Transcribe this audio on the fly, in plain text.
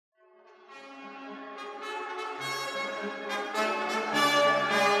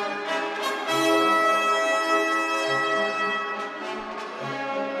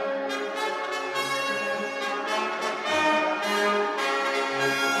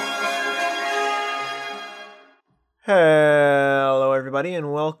Hello, everybody,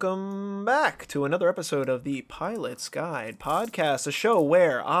 and welcome back to another episode of the Pilot's Guide podcast, a show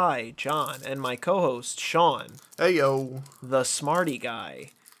where I, John, and my co-host, Sean, Hey, yo. the smarty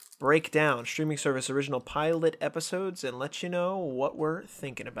guy, break down streaming service original pilot episodes and let you know what we're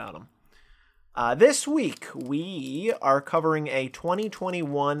thinking about them. This week, we are covering a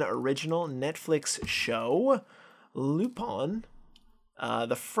 2021 original Netflix show, Lupin,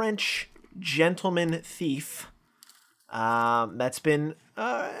 the French gentleman thief. That's been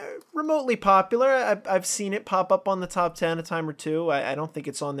remotely popular. I've seen it pop up on the top 10 a time or two. I don't think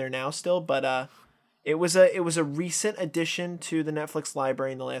it's on there now still, but it was a recent addition to the Netflix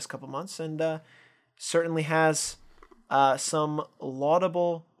library in the last couple months, and certainly has some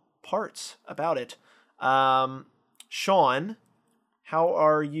laudable parts about it. Sean, how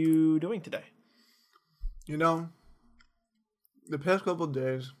are you doing today? You know, the past couple of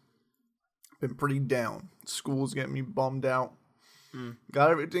days, been pretty down. School's getting me bummed out. Got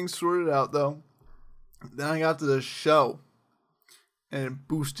everything sorted out, though. Then I got to the show, and it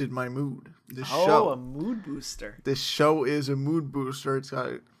boosted my mood. A mood booster. This show is a mood booster. It's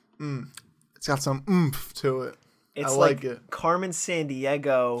got some oomph to it. It's I like it. Carmen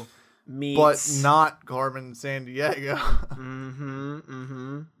Sandiego meets... But not Carmen Sandiego.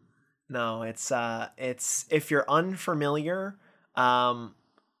 No, it's if you're unfamiliar,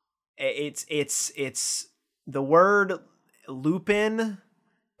 it's the word Lupin,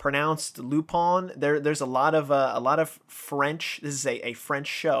 pronounced Lupin. There's a lot of French. This is a French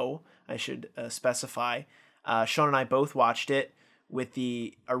show, I should specify. Sean and I both watched it with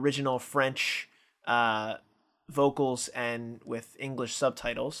the original French vocals and with English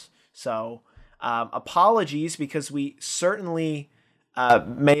subtitles. So apologies, because we certainly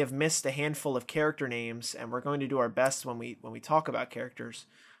may have missed a handful of character names, and we're going to do our best when we talk about characters.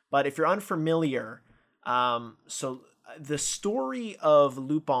 But if you're unfamiliar, so the story of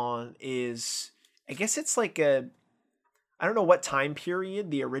Lupin is, I guess it's like I don't know what time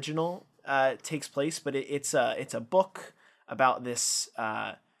period the original takes place, but it's a book about this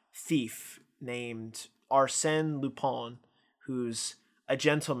thief named Arsène Lupin, who's a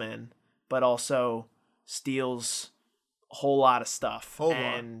gentleman, but also steals a whole lot of stuff.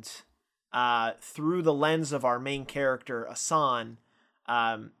 Through the lens of our main character, Hassan,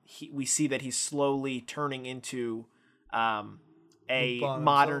 we see that he's slowly turning into a Lupin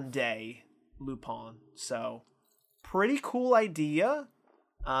modern himself. day Lupin. So, pretty cool idea.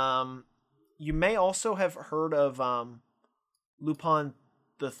 You may also have heard of Lupin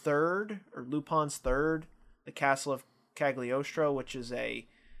the Third, or Lupin's Third, The Castle of Cagliostro, which is a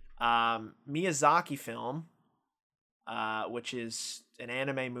Miyazaki film, which is an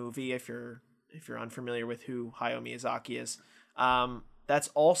anime movie. If you're unfamiliar with who Hayao Miyazaki is, that's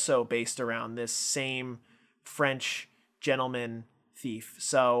also based around this same French gentleman thief.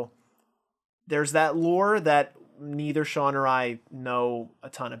 So there's that lore that neither Sean or I know a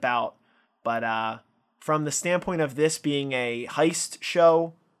ton about, but from the standpoint of this being a heist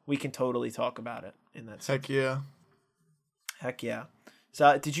show, we can totally talk about it in that sense. Heck yeah.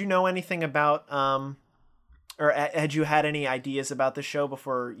 So did you know anything about or had you had any ideas about the show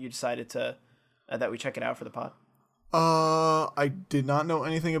before you decided to that we check it out for the pod? I did not know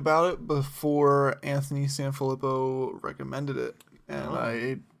anything about it before Anthony Sanfilippo recommended it. And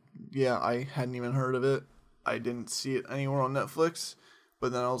I hadn't even heard of it. I didn't see it anywhere on Netflix.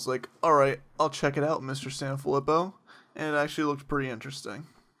 But then I was like, all right, I'll check it out, Mr. Sanfilippo. And it actually looked pretty interesting.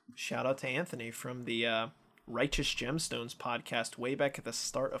 Shout out to Anthony from the Righteous Gemstones podcast way back at the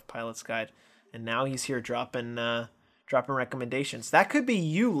start of Pilot's Guide. And now he's here dropping recommendations. That could be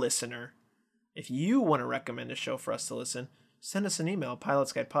you, listener. If you want to recommend a show for us to listen, send us an email,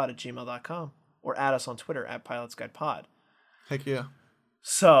 pilotsguidepod@gmail.com, or add us on Twitter @pilotsguidepod. Heck yeah.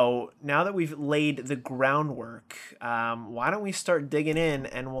 So, now that we've laid the groundwork, why don't we start digging in,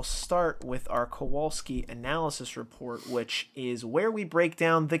 and we'll start with our Kowalski analysis report, which is where we break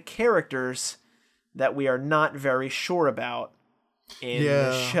down the characters that we are not very sure about in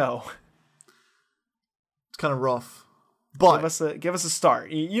the show. It's kind of rough. But give us a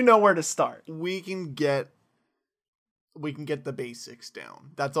start. You know where to start. we can get the basics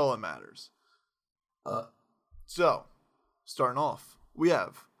down. That's all that matters. So, starting off, we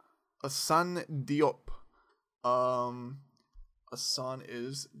have Hassan Diop. Hassan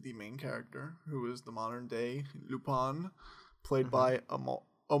is the main character, who is the modern day Lupin, played by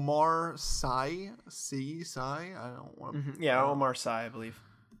Omar Sy. I don't want to. Omar Sy, I believe.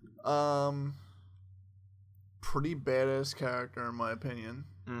 Pretty badass character in my opinion.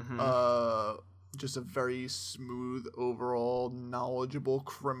 Just a very smooth, overall knowledgeable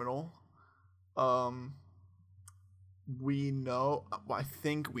criminal. I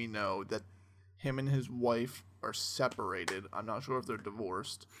think we know that him and his wife are separated. I'm not sure if they're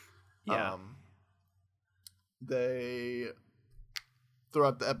divorced. Yeah. They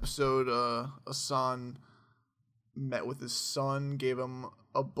throughout the episode, Asan met with his son, gave him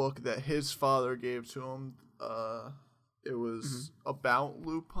a book that his father gave to him. It was about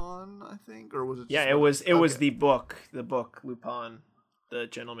Lupin, I think, or was it? Yeah, it was. It was the book Lupin, the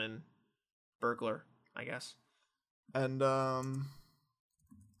gentleman burglar, I guess. And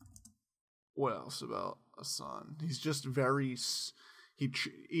what else about Asan? He's just very.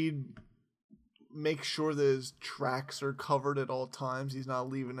 He makes sure that his tracks are covered at all times. He's not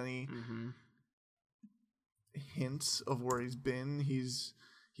leaving any hints of where he's been.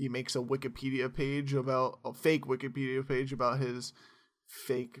 He makes a Wikipedia page about a fake Wikipedia page about his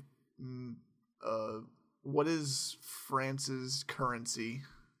fake. What is France's currency?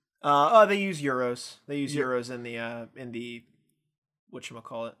 They use euros. They use euros in the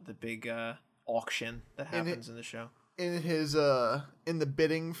whatchamacallit, the big auction that happens in the show. In his in the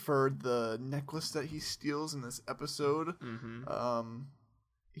bidding for the necklace that he steals in this episode,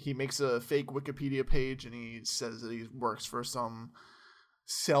 he makes a fake Wikipedia page and he says that he works for some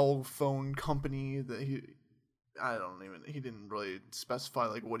cell phone company that he didn't really specify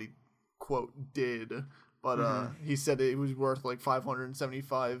like what he quote did, but he said it was worth like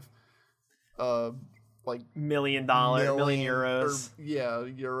 575 like million euros.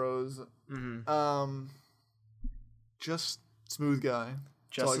 Euros. Just smooth guy.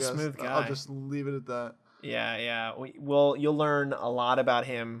 Just a smooth guy. I'll just leave it at that. Yeah. Well, you'll learn a lot about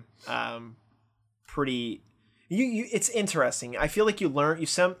him. It's interesting. I feel like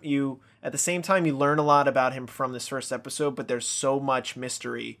you at the same time you learn a lot about him from this first episode, but there's so much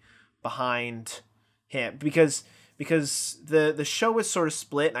mystery behind him because the show is sort of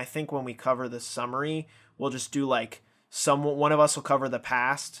split, and I think when we cover the summary, we'll just do like one of us will cover the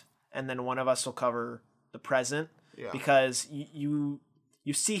past and then one of us will cover the present. Yeah. Because you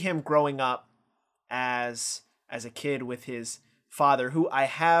see him growing up as a kid with his father, who I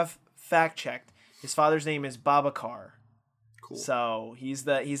have fact checked. His father's name is Babacar. Cool. So he's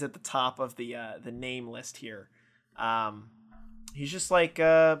at the top of the name list here. He's just like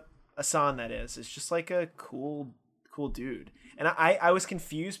Asan. That is. It's just like a cool dude. And I was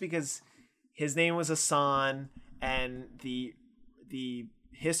confused because his name was Asan, and the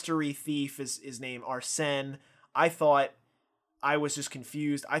history thief is named Arsène. I was just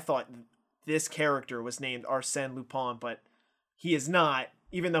confused. I thought this character was named Arsène Lupin, but he is not,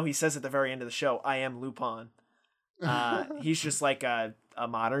 even though he says at the very end of the show, I am Lupin. He's just like a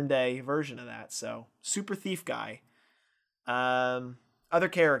modern day version of that. So super thief guy. Other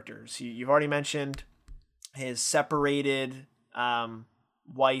characters. You've already mentioned his separated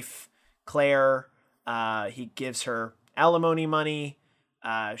wife, Claire. He gives her alimony money.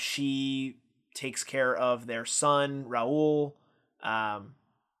 She takes care of their son, Raul,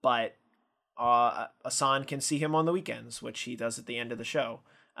 but Asan can see him on the weekends, which he does at the end of the show.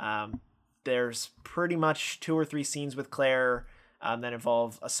 There's pretty much 2 or 3 scenes with Claire that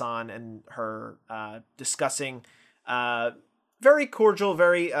involve Asan and her discussing very cordial,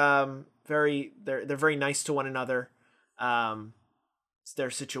 very they're very nice to one another.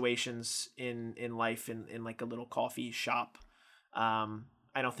 Their situations in life in like a little coffee shop.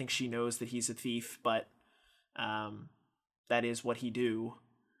 I don't think she knows that he's a thief, but that is what he do.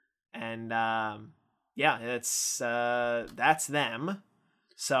 And that's them.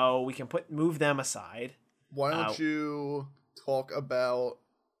 So we can move them aside. Why don't you talk about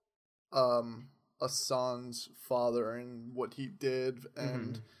Asan's father and what he did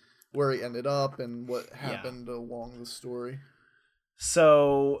and where he ended up and what happened along the story?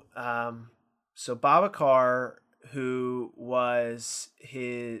 So Babacar, who was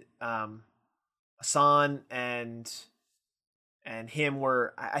his Asan and him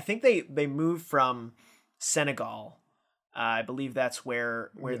were, I think they moved from Senegal. I believe that's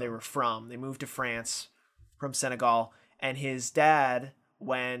where they were from. They moved to France from Senegal, and his dad,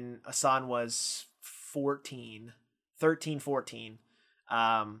 when Asan was 13, 14,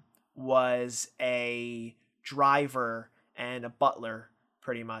 was a driver and a butler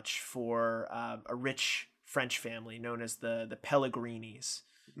pretty much for a rich French family known as the Pellegrinis.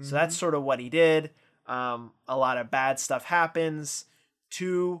 So that's sort of what he did. A lot of bad stuff happens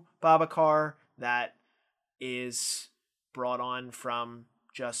to Babacar that is brought on from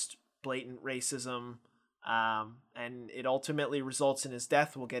just blatant racism, and it ultimately results in his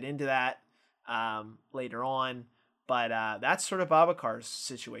death. We'll get into that later on, but that's sort of Babacar's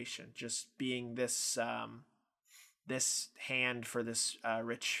situation, just being this this hand for this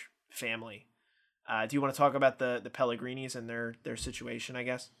rich family. Do you want to talk about the Pellegrinis and their situation, I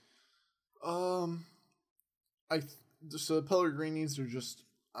guess? Um, so the Pellegrinis are just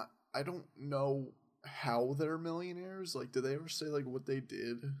I don't know how they're millionaires. Like, did they ever say like what they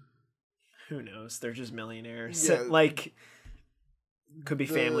did? Who knows? They're just millionaires. Yeah, Like, could be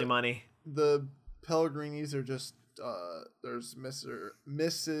family money. The Pellegrinis are just there's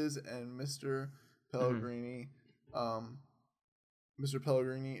Mrs. and Mr. Pellegrini. Mr.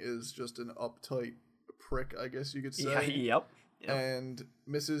 Pellegrini is just an uptight prick, I guess you could say. Yep. And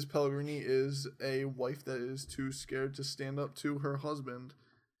Mrs. Pellegrini is a wife that is too scared to stand up to her husband.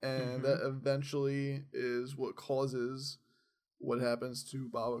 And that eventually is what causes what happens to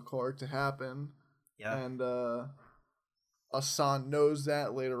Babacar to happen. Yeah. And Hassan knows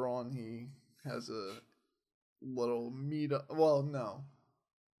that. Later on, he has a little meet-up. Well, no.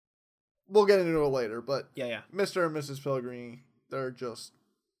 We'll get into it later, but yeah. Mr. and Mrs. Pellegrini, they're just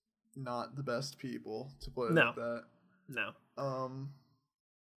not the best people, to put it like that. No.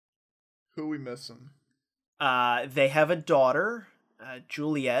 Who are we missing? They have a daughter,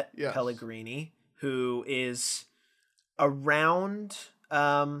 Juliet Yes. Pellegrini, who is around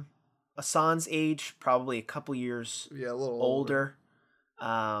Hassan's age, probably a couple years a little older.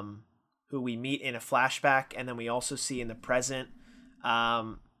 Who we meet in a flashback, and then we also see in the present.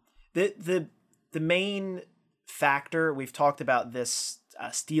 The main factor, we've talked about this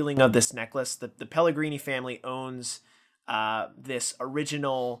stealing of this necklace. The Pellegrini family owns this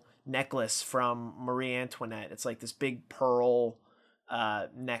original necklace from Marie Antoinette. It's like this big pearl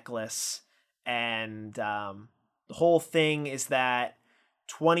necklace, and the whole thing is that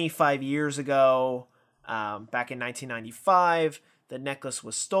 25 years ago, back in 1995, the necklace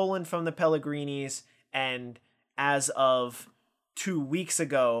was stolen from the Pellegrinis, and as of 2 weeks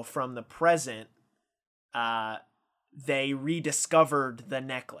ago from the present, they rediscovered the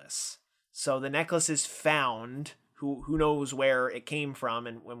necklace. So the necklace is found. Who knows where it came from,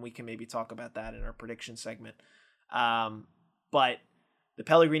 and when we can maybe talk about that in our prediction segment. But the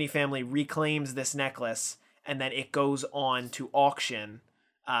Pellegrini family reclaims this necklace, and then it goes on to auction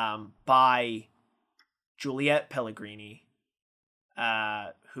by Juliet Pellegrini,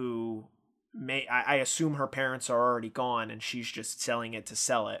 who I assume her parents are already gone, and she's just selling it to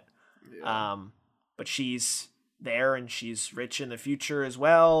sell it. Yeah. But she's there, and she's rich in the future as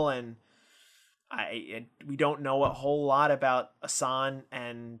well, and we don't know a whole lot about Hassan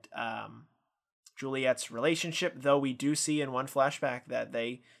and Juliet's relationship, though we do see in one flashback that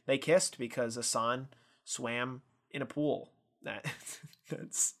they kissed because Hassan swam in a pool.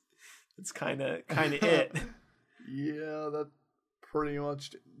 That's kind of it. Yeah, that pretty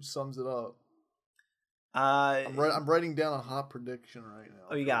much sums it up. I'm writing down a hot prediction right now.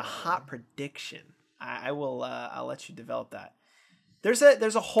 Oh, you got a hot prediction. I will. I'll let you develop that. There's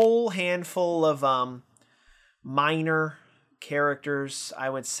a whole handful of minor characters, I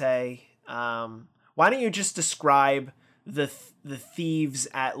would say. Why don't you just describe the thieves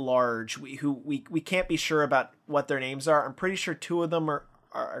at large? We can't be sure about what their names are. I'm pretty sure two of them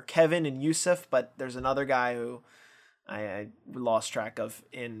are Kevin and Yusuf, but there's another guy who I lost track of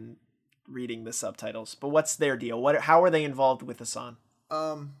in reading the subtitles. But what's their deal? How are they involved with Hassan?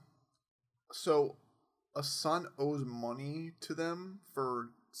 So Hassan owes money to them for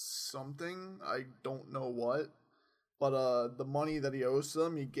something. I don't know what. But the money that he owes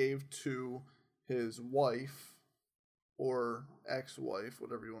them, he gave to his wife or ex-wife,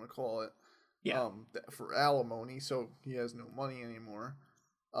 whatever you want to call it. Yeah. For alimony, so he has no money anymore.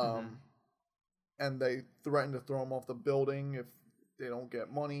 And they threaten to throw him off the building if they don't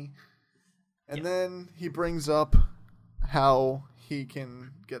get money. And then he brings up how he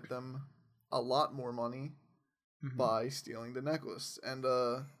can get them a lot more money by stealing the necklace. And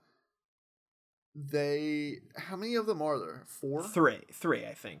how many of them are there? 4? 3,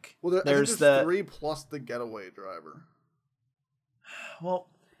 I think. Well, there's 3 plus the getaway driver. Well,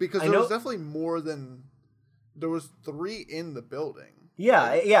 because there was definitely more than there was 3 in the building.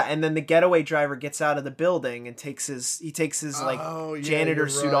 Yeah, and then the getaway driver gets out of the building and takes his janitor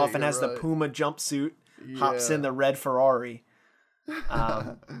suit off and has the Puma jumpsuit, hops in the red Ferrari.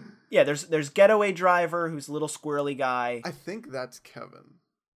 There's getaway driver who's a little squirrely guy. I think that's Kevin.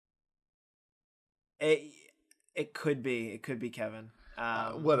 It could be Kevin.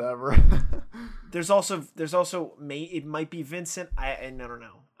 Whatever. there's also it might be Vincent. I don't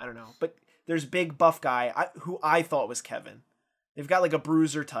know. But there's big buff guy who I thought was Kevin. They've got like a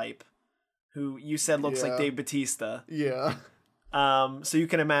bruiser type who you said looks like Dave Bautista. Yeah. So you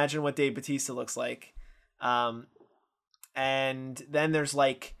can imagine what Dave Bautista looks like. And then there's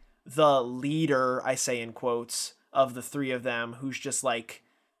like the leader, I say in quotes, of the 3 of them, who's just like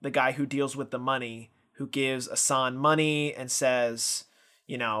the guy who deals with the money, who gives Asan money and says,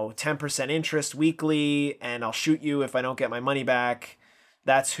 10% interest weekly, and I'll shoot you if I don't get my money back.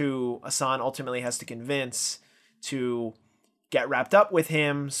 That's who Asan ultimately has to convince to get wrapped up with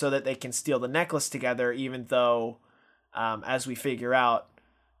him so that they can steal the necklace together, even though, as we figure out,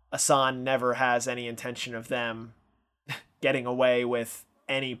 Asan never has any intention of them getting away with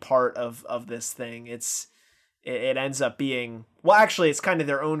any part of this thing. It ends up being, well, actually, it's kind of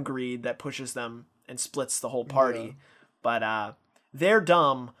their own greed that pushes them and splits the whole party. Yeah. But they're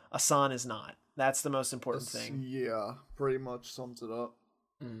dumb. Asan is not. That's the most important thing. Yeah, pretty much sums it up.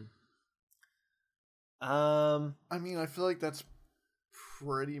 I mean, I feel like that's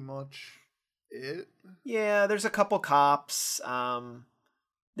pretty much it. Yeah, there's a couple cops.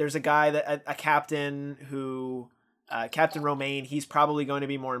 There's a guy a captain who, Captain Romaine. He's probably going to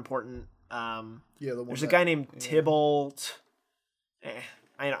be more important. There's a guy named Tybalt.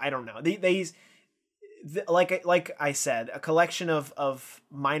 I don't know. Like I said, a collection of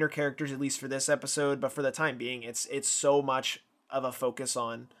minor characters, at least for this episode, but for the time being, it's so much of a focus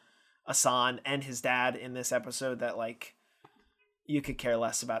on Asan and his dad in this episode that you could care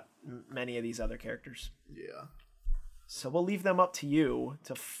less about many of these other characters. Yeah. So we'll leave them up to you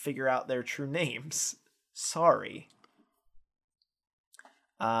to figure out their true names. Sorry.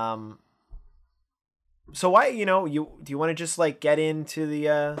 So why, do you want to just want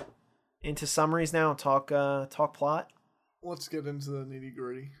to into summaries now and talk plot? Let's get into the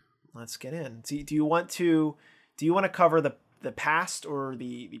nitty-gritty. Let's get in. Do you want to cover the past or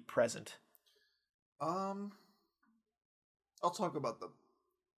the present? I'll talk about the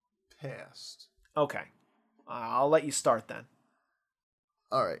past. Okay. I'll let you start then.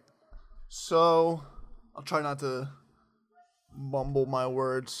 All right. So, I'll try not to mumble my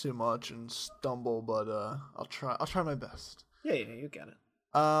words too much and stumble, but I'll try my best. Yeah, you get it.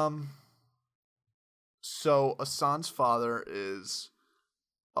 So Asan's father is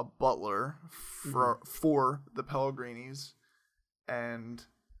a butler for the Pellegrinis, and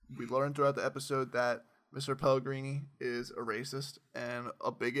we learn throughout the episode that Mr. Pellegrini is a racist and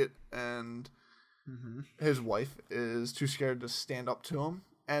a bigot, and his wife is too scared to stand up to him.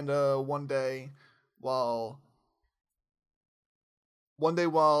 And one day while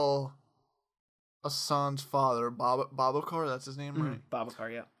Asan's father, Babacar, that's his name, right?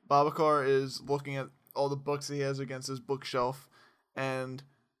 Babacar, yeah. Babacar is looking at all the books he has against his bookshelf, and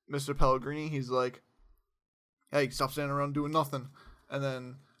Mr. Pellegrini, he's like, hey, stop standing around doing nothing. And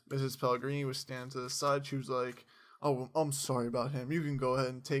then Mrs. Pellegrini was standing to the side. She was like, oh, I'm sorry about him. You can go ahead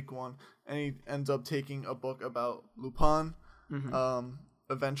and take one. And he ends up taking a book about Lupin.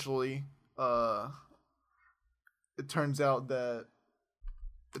 Eventually, it turns out that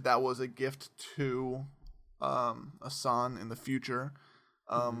was a gift to Asan in the future.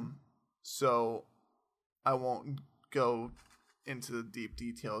 So I won't go into the deep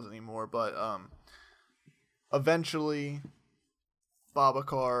details anymore, but eventually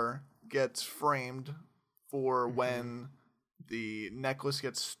Babacar gets framed for when the necklace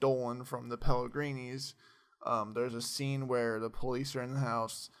gets stolen from the Pellegrinis. There's a scene where the police are in the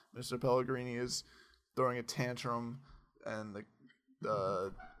house. Mr. Pellegrini is throwing a tantrum and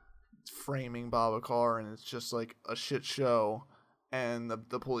the framing Babacar, and it's just like a shit show. And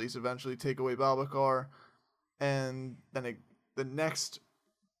the police eventually take away Babacar, and then the next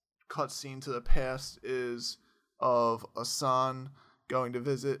cutscene to the past is of Asan going to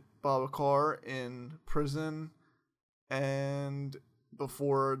visit Babacar in prison, and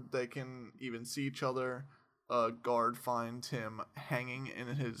before they can even see each other, a guard finds him hanging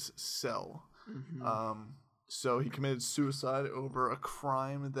in his cell. So he committed suicide over a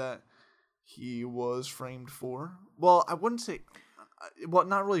crime that he was framed for. Well, I wouldn't say... Well,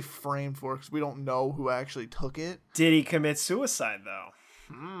 not really framed for, because we don't know who actually took it. Did he commit suicide, though?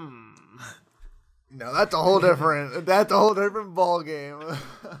 No, that's a whole different... that's a whole different ballgame.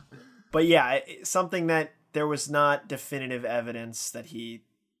 But yeah, something that there was not definitive evidence that he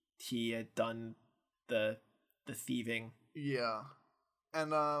had done the thieving. Yeah.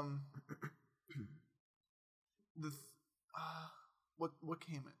 And, what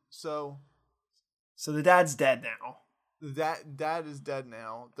came in? So the dad's dead now. That dad is dead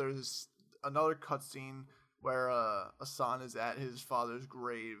now. There's another cutscene where Asan is at his father's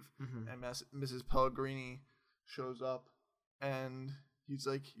grave, and Mrs. Pellegrini shows up, and he's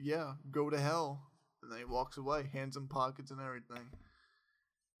like, "Yeah, go to hell," and then he walks away, hands in pockets and everything.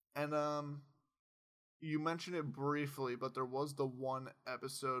 And you mentioned it briefly, but there was the one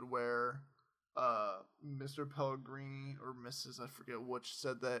episode where Mr. Pellegrini or Mrs. I forget which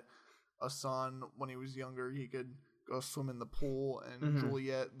said that Asan, when he was younger, he could swim in the pool, and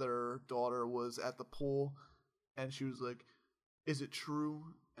Juliet, their daughter, was at the pool, and she was like, "Is it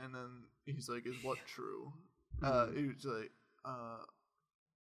true?" And then he's like, "Is what true?" He was like,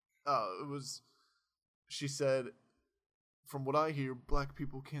 it was. She said, "From what I hear, black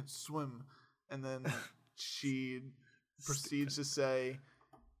people can't swim," and then she proceeds to say,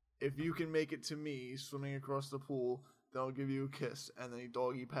 "If you can make it to me swimming across the pool, then I'll give you a kiss." And then he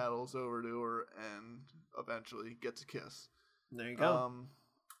doggy paddles over to her and eventually gets a kiss. There you go.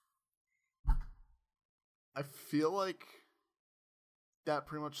 I feel like that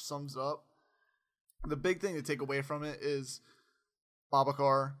pretty much sums up. The big thing to take away from it is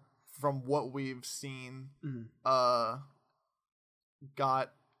Babacar, from what we've seen,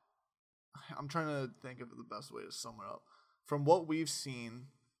 got... I'm trying to think of the best way to sum it up. From what we've seen,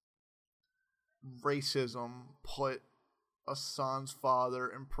 racism put Hassan's father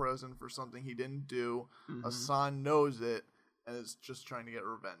in prison for something he didn't do. Hassan knows it and is just trying to get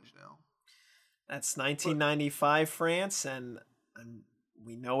revenge now. That's 1995 France, and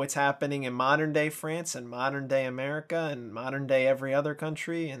we know what's happening in modern day France and modern day America and modern day every other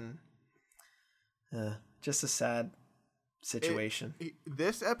country, and just a sad situation.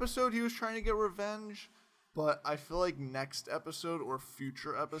 This episode, he was trying to get revenge, but I feel like next episode or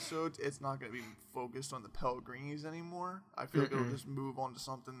future episodes, it's not going to be focused on the Pellegrinis anymore. I feel like it'll just move on to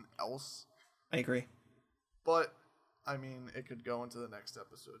something else. I agree. But, I mean, it could go into the next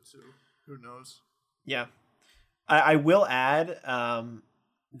episode too. Who knows? Yeah. I will add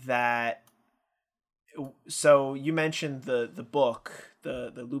that... So, you mentioned the book,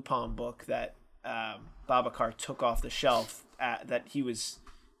 the Lupin book that Babacar took off the shelf, that he was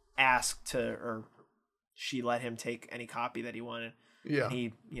asked to, or she let him take any copy that he wanted. Yeah. And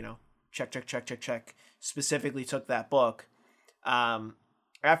he, check, specifically took that book.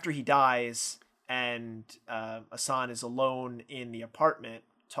 After he dies and Hassan is alone in the apartment,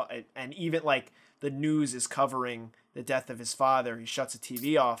 and even like the news is covering the death of his father, he shuts the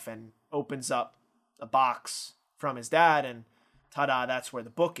TV off and opens up a box from his dad, and ta-da, that's where the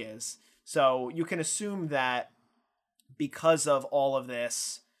book is. So you can assume that because of all of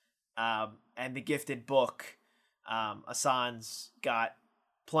this and the gifted book, Hassan's got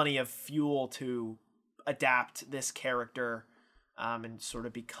plenty of fuel to adapt this character and sort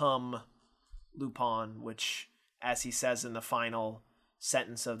of become Lupin, which, as he says in the final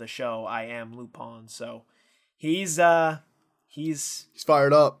sentence of the show, "I am Lupin." So he's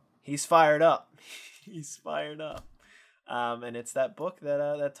fired up. He's fired up. He's fired up. And it's that book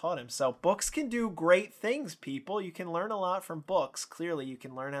that taught him. So books can do great things, people. You can learn a lot from books. Clearly, you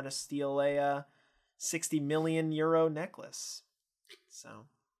can learn how to steal a 60 million euro necklace. So,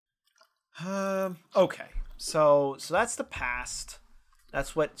 okay. So that's the past.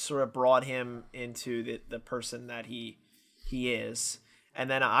 That's what sort of brought him into the person that he is. And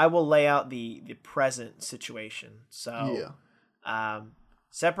then I will lay out the present situation. So,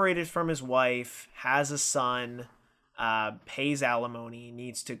 separated from his wife, has a son, pays alimony,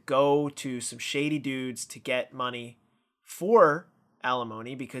 needs to go to some shady dudes to get money for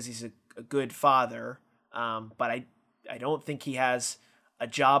alimony because he's a good father. But I don't think he has a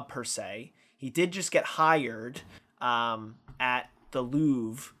job per se. He did just get hired at the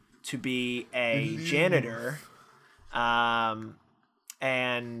Louvre to be a janitor.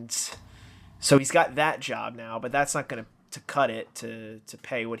 And so he's got that job now, but that's not going to cut it to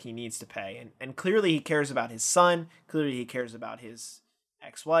pay what he needs to pay. And clearly he cares about his son. Clearly he cares about his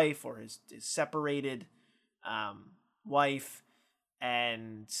ex-wife or his separated wife.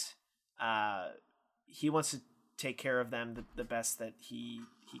 And he wants to take care of them the best that he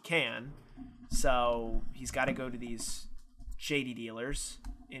can. So he's got to go to these shady dealers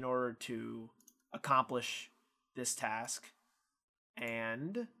in order to accomplish this task.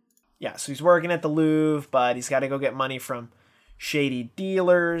 And yeah, so he's working at the Louvre, but he's got to go get money from shady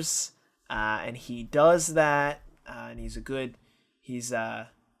dealers, and he does that. And he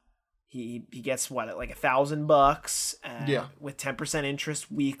gets what, like $1,000 with 10%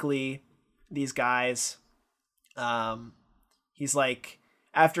 interest weekly. These guys, he's like,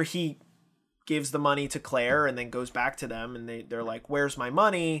 after he gives the money to Claire and then goes back to them, and they're like, "Where's my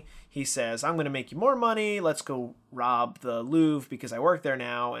money?" He says, "I'm going to make you more money. Let's go rob the Louvre because I work there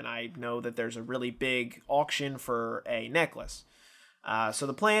now and I know that there's a really big auction for a necklace." So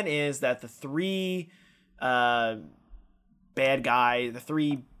the plan is that the three the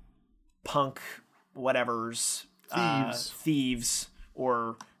three punk whatevers, thieves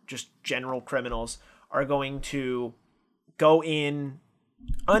or just general criminals, are going to go in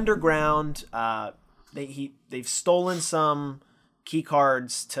underground. They've stolen some key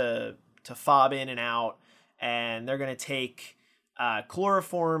cards to fob in and out, and they're gonna take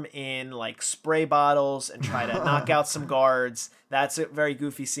chloroform in like spray bottles and try to knock out some guards. That's a very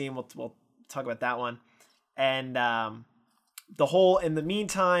goofy scene. We'll talk about that one. And in the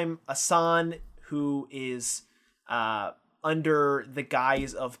meantime, Asan, who is under the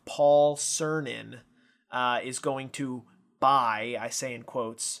guise of Paul Cernan, is going to buy, I say in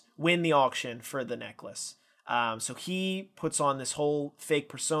quotes, win the auction for the necklace. So he puts on this whole fake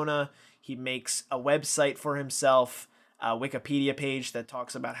persona. He makes a website for himself, a Wikipedia page that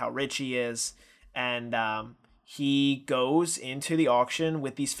talks about how rich he is. And he goes into the auction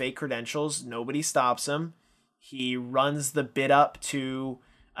with these fake credentials. Nobody stops him. He runs the bid up to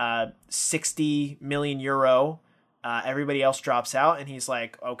 60 million euro. Everybody else drops out, and he's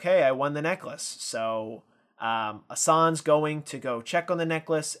like, okay, I won the necklace. So Asan's going to go check on the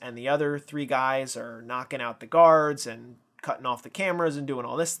necklace, and the other 3 guys are knocking out the guards and cutting off the cameras and doing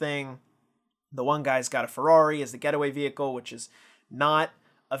all this thing. The one guy's got a Ferrari as the getaway vehicle, which is not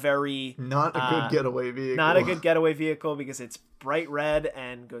a good getaway vehicle. Not a good getaway vehicle because it's bright red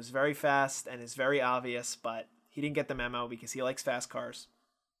and goes very fast and is very obvious, but he didn't get the memo because he likes fast cars.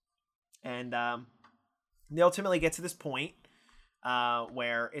 And they ultimately get to this point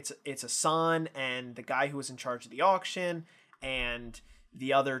where it's Asan and the guy who was in charge of the auction and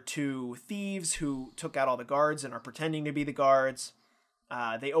the other 2 thieves who took out all the guards and are pretending to be the guards.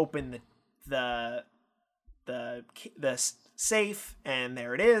 They open the safe, and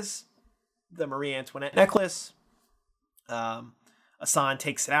there it is, the Marie Antoinette necklace. Asan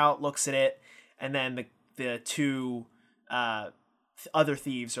takes it out, looks at it, and then the 2 other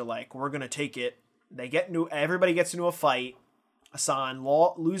thieves are like, we're gonna take it. Everybody gets into a fight. Asan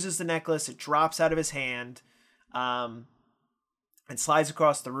loses the necklace. It drops out of his hand and slides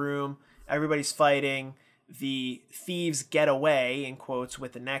across the room. Everybody's fighting. The thieves get away, in quotes,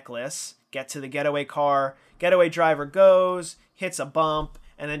 with the necklace, get to the getaway car. Getaway driver goes, hits a bump,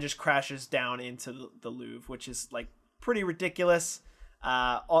 and then just crashes down into the Louvre, which is like pretty ridiculous.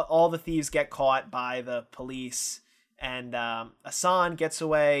 All the thieves get caught by the police, and Asan gets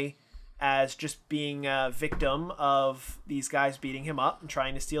away as just being a victim of these guys beating him up and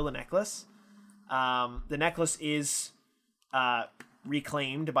trying to steal the necklace. The necklace is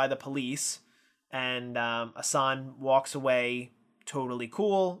reclaimed by the police, and Asan walks away totally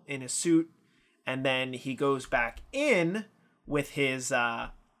cool in his suit, and then he goes back in with his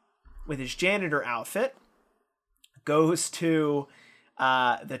janitor outfit, goes to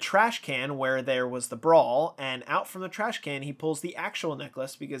the trash can where there was the brawl, and out from the trash can he pulls the actual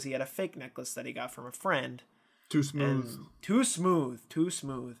necklace because he had a fake necklace that he got from a friend. Too smooth.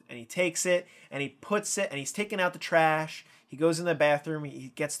 And he takes it and he puts it, and he's taking out the trash. He goes in the bathroom,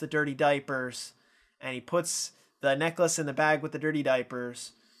 he gets the dirty diapers, and he puts the necklace in the bag with the dirty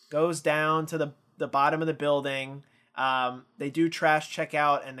diapers, goes down to the bottom of the building. They do trash check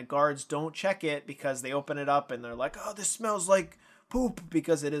out, and the guards don't check it because they open it up and they're like, oh, this smells like poop,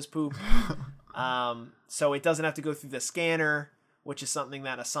 because it is poop. So it doesn't have to go through the scanner, which is something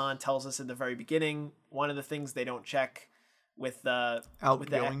that Asan tells us in the very beginning. One of the things they don't check with the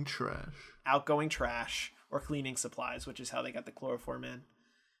outgoing trash or cleaning supplies, which is how they got the chloroform in.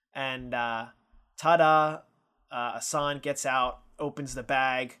 And Asan gets out, opens the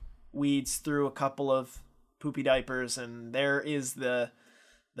bag, weeds through a couple of poopy diapers, and there is the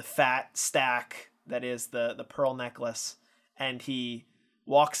fat stack that is the pearl necklace. And he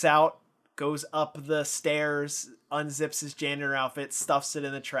walks out, goes up the stairs, unzips his janitor outfit, stuffs it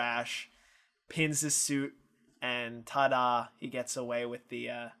in the trash, pins his suit, and ta-da, he gets away with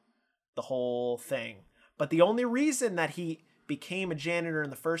the whole thing. But the only reason that he became a janitor in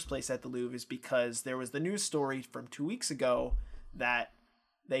the first place at the Louvre is because there was the news story from 2 weeks ago that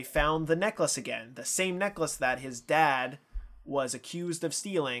they found the necklace again, the same necklace that his dad was accused of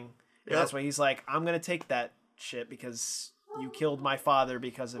stealing. And that's why he's like, I'm going to take that shit because you killed my father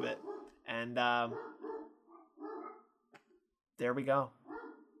because of it. And there we go.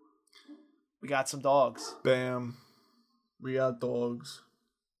 We got some dogs. Bam. We got dogs.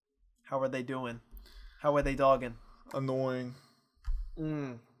 How are they doing? How are they dogging? Annoying.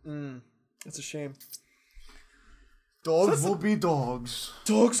 It's a shame. Dogs will be dogs.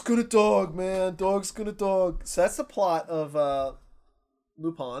 Dog's gonna dog, man. Dog's gonna dog. So that's the plot of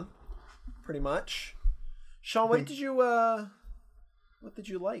Lupin, pretty much. Sean, what did you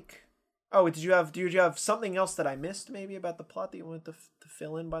like? Oh, did you have something else that I missed maybe about the plot that you wanted to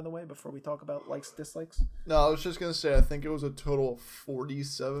fill in, by the way, before we talk about likes, dislikes? No, I was just gonna say I think it was a total of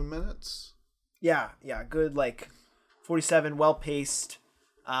 47 minutes. Yeah, good, like 47, well paced.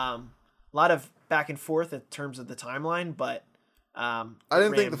 A lot of back and forth in terms of the timeline, but I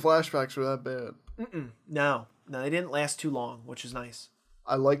didn't think the flashbacks were that bad. No, they didn't last too long, which is nice.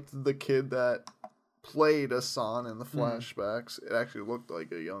 I liked the kid that played Hassan in the flashbacks. It actually looked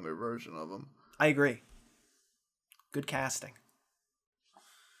like a younger version of him. I agree. Good casting.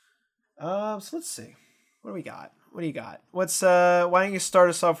 So let's see. What do we got? What do you got? Why don't you start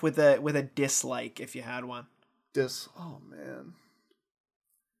us off with a dislike if you had one? Oh man.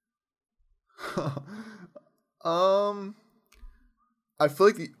 I feel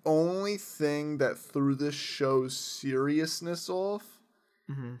like the only thing that threw this show's seriousness off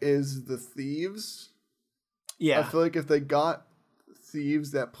is the thieves. Yeah. I feel like if they got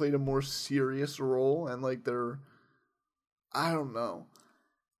thieves that played a more serious role and like I don't know.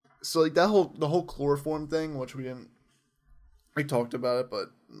 So like the whole chloroform thing, which we talked about it,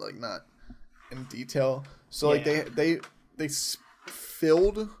 but like not in detail. So like they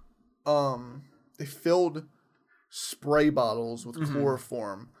filled spray bottles with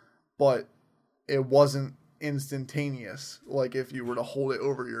chloroform, but it wasn't instantaneous. Like if you were to hold it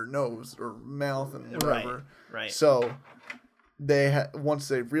over your nose or mouth and whatever. Right. So once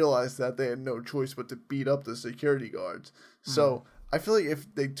they realized that, they had no choice but to beat up the security guards. So I feel like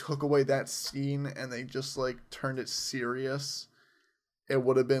if they took away that scene and they just like turned it serious, it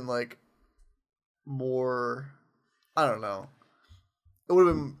would have been like more, I don't know. It would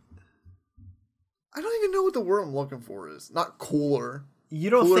have been, I don't even know what the word I'm looking for is. Not cooler. You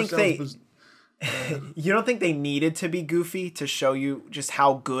don't think you don't think they needed to be goofy to show you just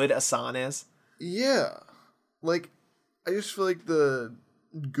how good Hassan is? Yeah. Like, I just feel like the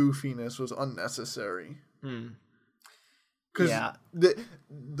goofiness was unnecessary. Because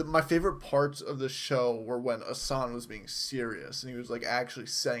my favorite parts of the show were when Hassan was being serious and he was like actually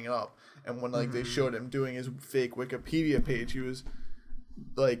setting it up. And when like they showed him doing his fake Wikipedia page, he was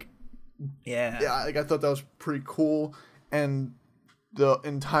like, like I thought that was pretty cool. And the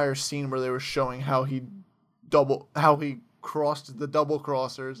entire scene where they were showing how he crossed the double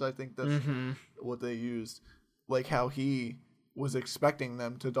crossers, I think that's what they used. Like how he was expecting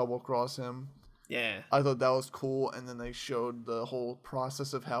them to double cross him. Yeah. I thought that was cool. And then they showed the whole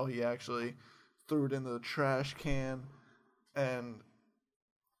process of how he actually threw it into the trash can. And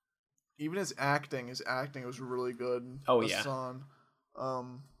even his acting was really good. Oh, Hassan.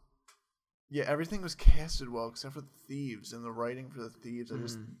 Yeah, everything was casted well except for the thieves and the writing for the thieves.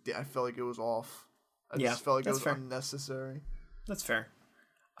 I felt like it was off. I just felt like it was unnecessary. That's fair.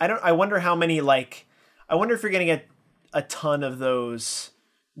 I wonder how many I wonder if you're gonna get a ton of those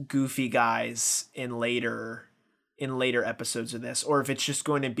goofy guys in later episodes of this, or if it's just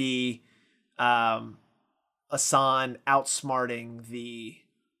going to be Hassan outsmarting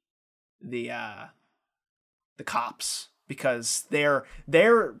the cops, because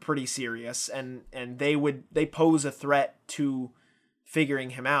they're pretty serious and they pose a threat to figuring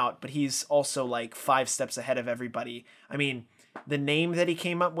him out, but he's also like 5 steps ahead of everybody. I mean, the name that he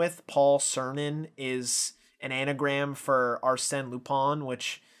came up with, Paul Cernan, is an anagram for Arsène Lupin,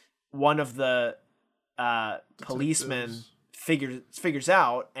 which one of the policemen figures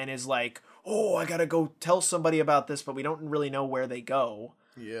out and is like, oh, I gotta go tell somebody about this, but we don't really know where they go.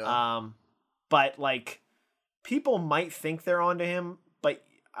 Yeah. But like, people might think they're onto him, but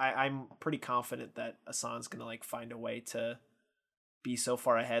I'm pretty confident that Hassan's gonna like find a way to be so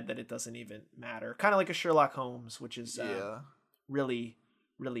far ahead that it doesn't even matter. Kind of like a Sherlock Holmes, which is really,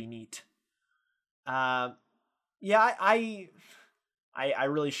 really neat. I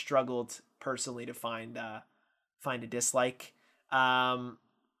really struggled personally to find a dislike.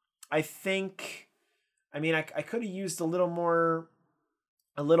 I think, I mean, I could have used a little more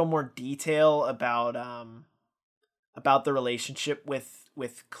detail about the relationship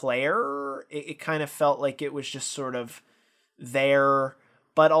with Claire. It kind of felt like it was just sort of there,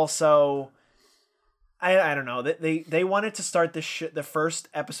 but also I don't know, they wanted to start the first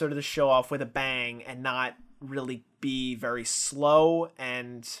episode of the show off with a bang and not really be very slow.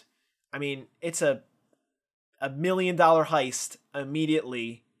 And I mean, it's a $1 million heist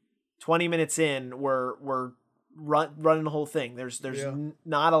immediately. 20 minutes in, we're running the whole thing. There's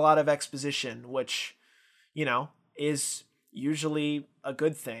not a lot of exposition, which, you know, is usually a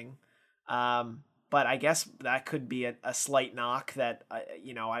good thing. But I guess that could be a slight knock that,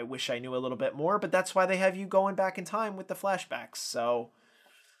 I wish I knew a little bit more, but that's why they have you going back in time with the flashbacks. So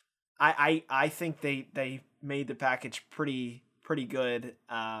I think they made the package pretty good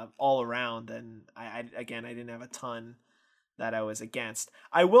all around. And I didn't have a ton that I was against.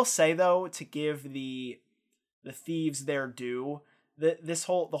 I will say though, to give the thieves their due, the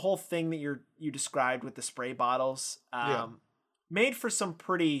whole thing that you described with the spray bottles, made for some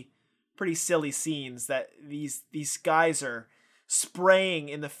pretty silly scenes that these guys are spraying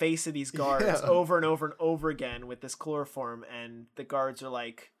in the face of these guards Yeah. over and over and over again with this chloroform, and the guards are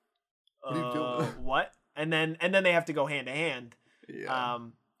like, What are you doing? what? And then they have to go hand to hand. Yeah.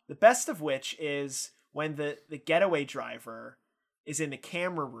 The best of which is when the getaway driver is in the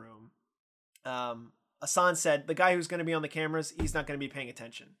camera room. Hassan said the guy who's going to be on the cameras, he's not going to be paying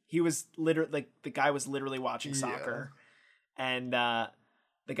attention. He was literally the guy was literally watching soccer, and the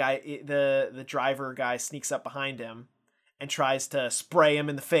driver guy sneaks up behind him and tries to spray him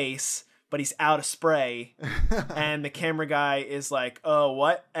in the face, but he's out of spray. And the camera guy is like, "Oh,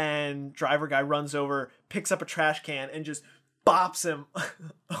 what?" And driver guy runs over, picks up a trash can, and just bops him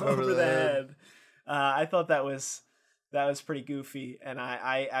over the head. I thought that was pretty goofy, and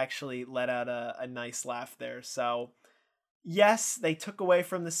I actually let out a nice laugh there. So, yes, they took away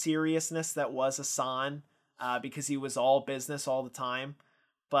from the seriousness that was Hassan, because he was all business all the time.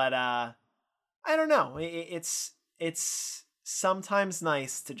 But I don't know. It's sometimes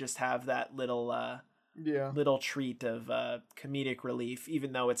nice to just have that little treat of comedic relief,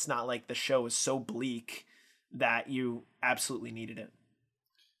 even though it's not like the show is so bleak that you absolutely needed it.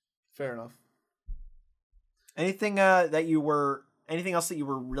 Fair enough. Anything else that you were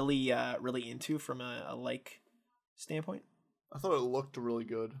really really into from a like standpoint? I thought it looked really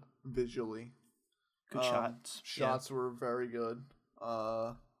good visually. Good shots. Shots were very good.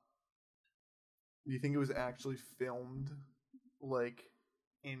 Do you think it was actually filmed like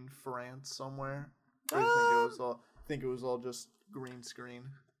in France somewhere? Or do you think it was all just green screen?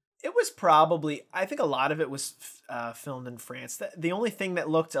 It was probably, I think a lot of it was filmed in France. The only thing that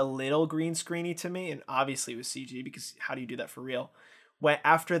looked a little green screeny to me, and obviously it was CG, because how do you do that for real? When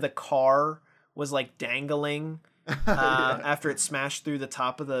after the car was like dangling, after it smashed through the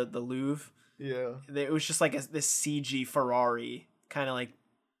top of the Louvre, it was just like this CG Ferrari kind of like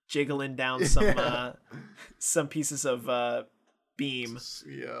jiggling down some pieces of beam.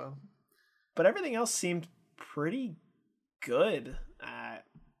 Yeah, but everything else seemed pretty good.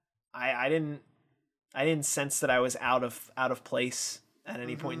 I didn't sense that I was out of place at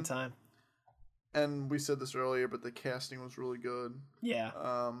any point in time. And we said this earlier, but the casting was really good. Yeah.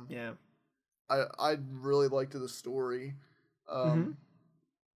 I really liked the story.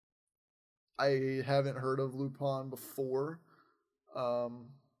 I haven't heard of Lupin before.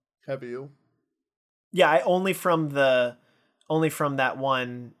 Have you? Yeah, I only from that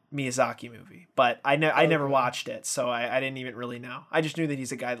one Miyazaki movie, but I never watched it, so I didn't even really know. I just knew that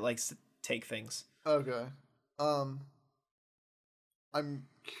he's a guy that likes to take things. Okay. I'm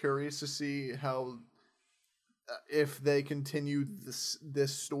curious to see how if they continue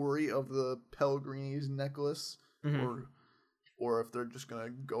this story of the Pellegrini's necklace, or if they're just gonna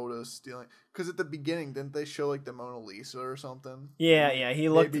go to stealing. Because at the beginning, didn't they show like the Mona Lisa or something? Yeah. He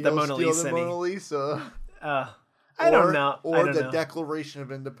looked at the Mona Lisa. The Mona Lisa. I don't know. Or the Declaration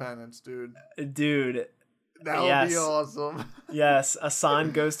of Independence, dude. Dude. That would be awesome. Yes,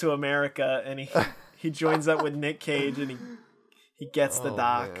 Hassan goes to America and he joins up with Nick Cage and he gets the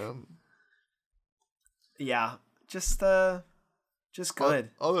doc. Man. Yeah, just good.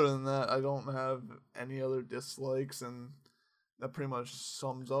 Other than that, I don't have any other dislikes, and that pretty much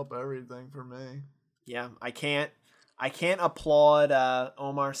sums up everything for me. Yeah, I can't applaud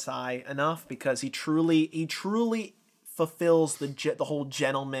Omar Sy enough, because he truly fulfills the whole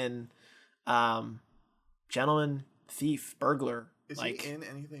gentleman thief, burglar. Is he in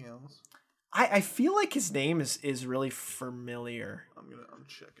anything else? I feel like his name is really familiar. I'm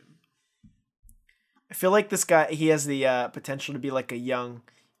checking. I feel like this guy, he has the potential to be like a young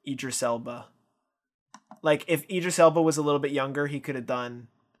Idris Elba. Like if Idris Elba was a little bit younger, he could have done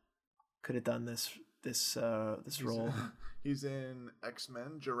this role. He's in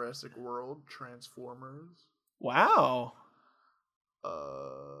X-Men, Jurassic World, Transformers. Wow.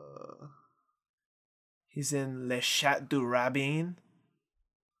 He's in Le Chat du Rabbin.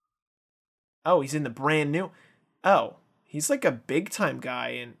 Oh, he's in the brand new. Oh, he's like a big time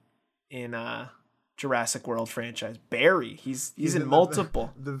guy in Jurassic World franchise. Barry. He's in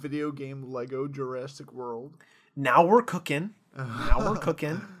multiple. The video game Lego Jurassic World. Now we're cooking.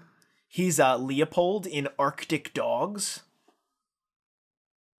 He's Leopold in Arctic Dogs.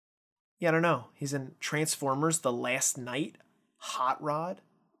 Yeah, I don't know. He's in Transformers: The Last Night. Hot Rod.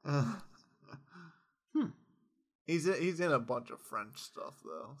 He's in a bunch of French stuff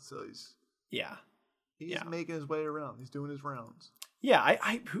though, so he's making his way around. He's doing his rounds. Yeah,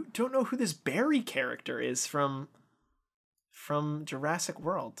 I don't know who this Barry character is from Jurassic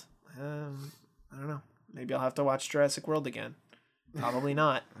World. I don't know. Maybe I'll have to watch Jurassic World again. Probably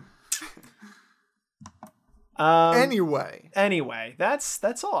not. Anyway,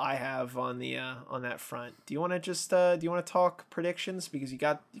 that's all I have on the on that front. Do you want to just talk predictions, because you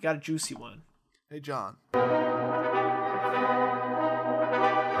got a juicy one? Hey, John.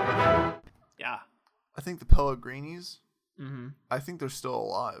 Yeah. I think the Pellegrinis. Mm-hmm. I think they're still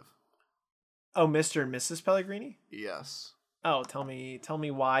alive. Oh, Mr. and Mrs. Pellegrini? Yes. Oh, tell me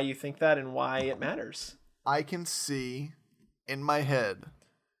why you think that and why it matters. I can see in my head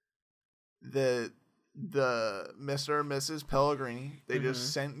that the Mr. and Mrs. Pellegrini, they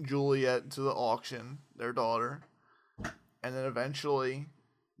just sent Juliet to the auction, their daughter, and then eventually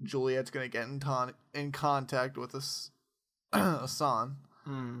Juliet's going to get in contact with Hassan.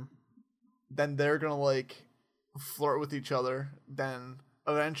 Mm. Then they're going to like flirt with each other. Then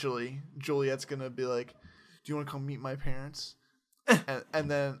eventually Juliet's going to be like, do you want to come meet my parents? and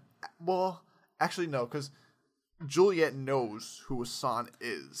then, well, actually no, because Juliet knows who Hassan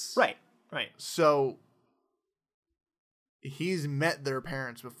is. Right. So he's met their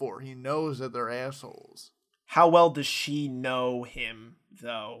parents before. He knows that they're assholes. How well does she know him,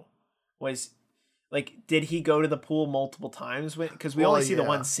 though? Did he go to the pool multiple times? Because we only see the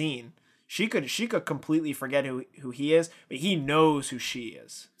one scene. She could completely forget who he is, but he knows who she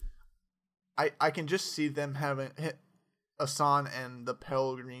is. I can just see them having Hassan and the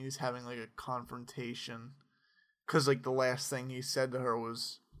Pellegrinis having like a confrontation, because like the last thing he said to her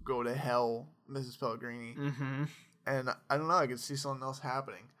was "Go to hell, Mrs. Pellegrini," and I don't know. I could see something else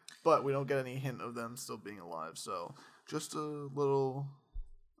happening, but we don't get any hint of them still being alive. So just a little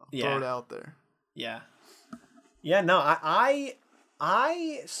throw it out there. Yeah. No,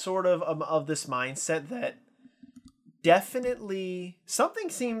 I sort of this mindset that definitely something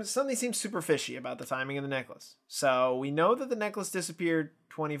seems super fishy about the timing of the necklace. So we know that the necklace disappeared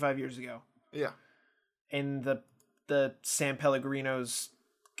 25 years ago. Yeah. And the San Pellegrino's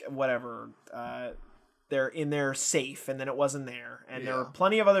whatever, they're in their safe, and then it wasn't there. And there were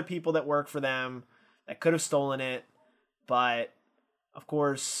plenty of other people that work for them that could have stolen it, but of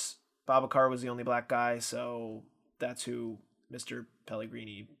course Babacar was the only black guy, so that's who Mr.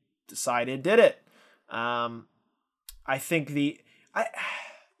 Pellegrini decided did it. I think you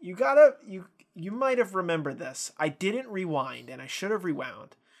might have remembered this. I didn't rewind, and I should have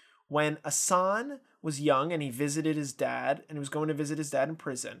rewound. When Hassan was young and he visited his dad, and he was going to visit his dad in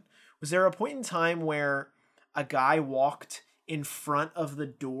prison, was there a point in time where a guy walked in front of the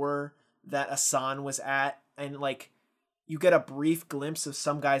door that Hassan was at, and like you get a brief glimpse of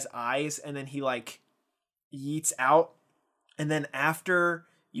some guy's eyes, and then he like yeets out, and then after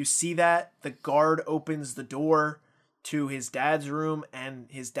you see that, the guard opens the door to his dad's room, and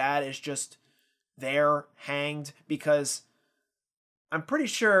his dad is just there hanged? Because I'm pretty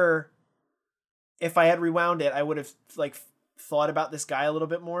sure if I had rewound it, I would have like thought about this guy a little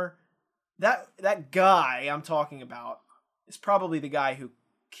bit more. That guy I'm talking about is probably the guy who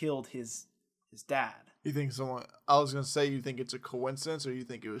killed his dad. You think someone? I was gonna say, you think it's a coincidence, or you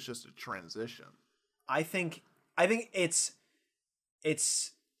think it was just a transition? I think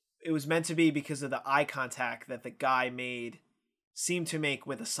it was meant to be because of the eye contact that the guy seemed to make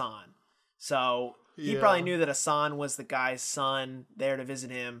with Hassan. So he probably knew that Hassan was the guy's son there to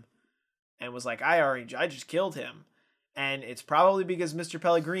visit him, and was like, I just killed him. And it's probably because Mr.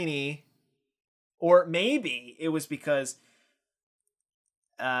 Pellegrini, or maybe it was because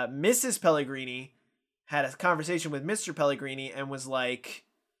Mrs. Pellegrini had a conversation with Mr. Pellegrini and was like,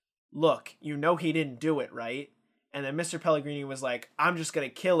 look, you know he didn't do it, right? And then Mr. Pellegrini was like, I'm just going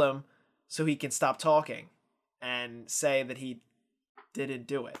to kill him so he can stop talking and say that he didn't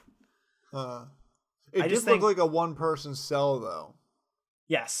do it. It just looked like a one-person cell, though.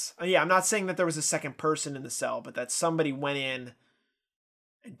 Yes. Yeah, I'm not saying that there was a second person in the cell, but that somebody went in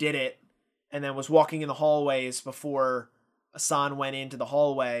and did it and then was walking in the hallways before Hassan went into the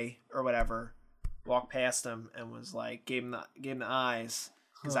hallway or whatever, walked past him and was like, gave him the eyes,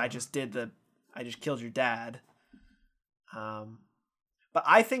 because I just killed your dad. But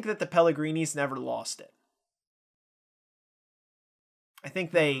I think that the Pellegrinis never lost it. I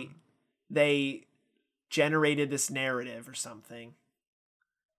think they generated this narrative or something.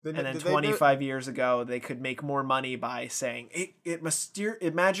 And then 25 years ago, they could make more money by saying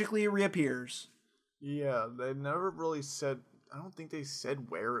it magically reappears. Yeah, they never really said. I don't think they said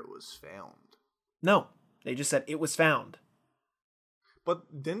where it was found. No, they just said it was found.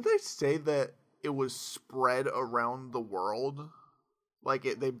 But didn't they say that it was spread around the world? Like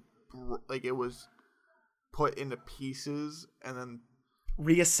it was put into pieces and then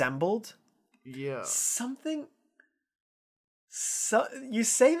reassembled? Yeah. Something. So you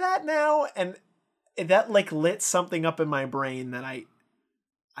say that now, and that like lit something up in my brain that I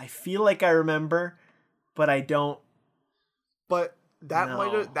feel like I remember, but I don't. But that No.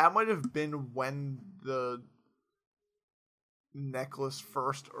 might have been when the necklace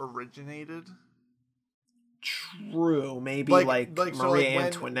first originated. True, maybe Like Marie so like when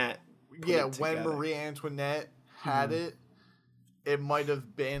Antoinette. yeah, it when together. Marie Antoinette had it, it might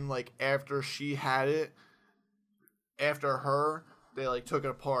have been like after she had it, after her, they like took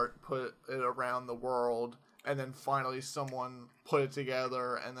it apart, put it around the world, and then finally someone put it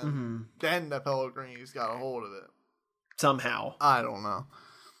together, and then the Pellegrinis got a hold of it. Somehow. I don't know.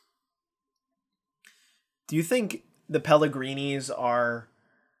 Do you think the Pellegrinis are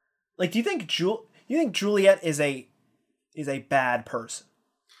like? Do you think Juliet is a bad person?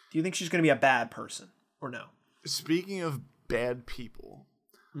 Do you think she's going to be a bad person or no? Speaking of bad people,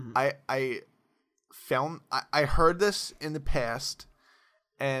 I heard this in the past,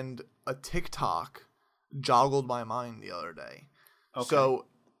 and a TikTok joggled my mind the other day. Okay. So,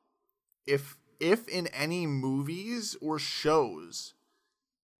 if in any movies or shows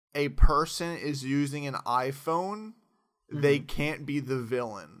a person is using an iPhone, they can't be the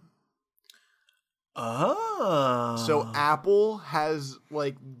villain. Oh. So Apple has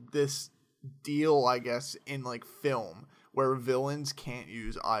like this deal, I guess, in like film where villains can't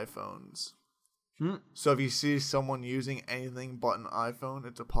use iPhones. So if you see someone using anything but an iPhone,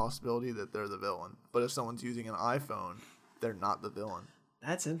 it's a possibility that they're the villain. But if someone's using an iPhone, they're not the villain.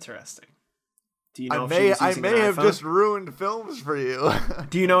 That's interesting. Do you know I may have just ruined films for you.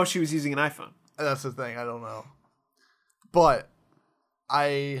 Do you know if she was using an iPhone? That's the thing. I don't know. But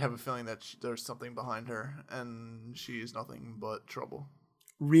I have a feeling that there's something behind her, and she's nothing but trouble.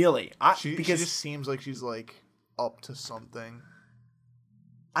 Really? She just seems like she's like up to something.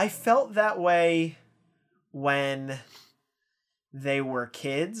 I felt that way when they were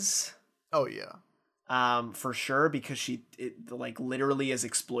kids. Oh yeah. For sure, because she like literally is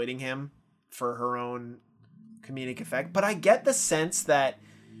exploiting him for her own comedic effect. But I get the sense that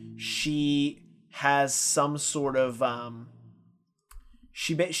she has some sort of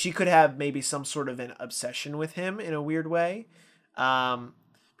she could have maybe some sort of an obsession with him in a weird way.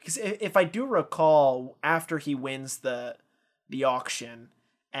 Because if I do recall, after he wins the auction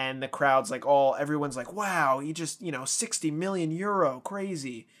and the crowd's like, oh, everyone's like, wow, he just, 60 million euro,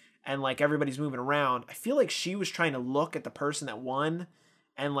 crazy. And like everybody's moving around. I feel like she was trying to look at the person that won,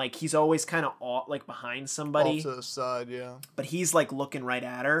 and like he's always kind of like behind somebody. Off to the side, yeah. But he's like looking right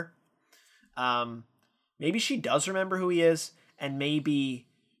at her. Maybe she does remember who he is, and maybe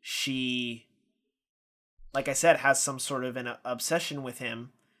she, like I said, has some sort of an obsession with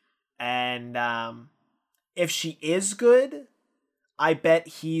him. And if she is good, I bet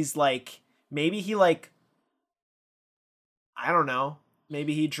he's like, maybe he like, I don't know,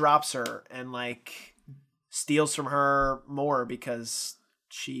 maybe he drops her and like steals from her more because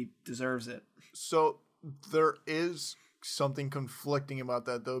she deserves it. So there is something conflicting about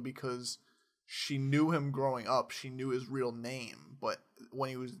that though, because she knew him growing up. She knew his real name, but when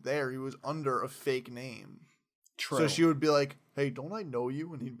he was there, he was under a fake name. True. So she would be like, hey, don't I know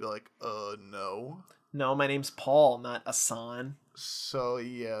you? And he'd be like, no. No, my name's Paul, not Asan. So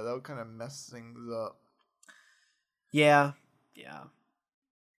yeah, that would kind of mess things up. Yeah.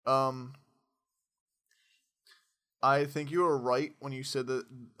 I think you were right when you said that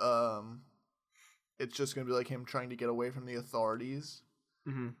it's just gonna be like him trying to get away from the authorities.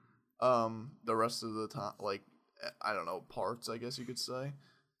 The rest of the time, like, I don't know, parts, I guess you could say.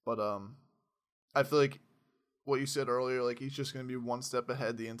 But I feel like what you said earlier, like he's just gonna be one step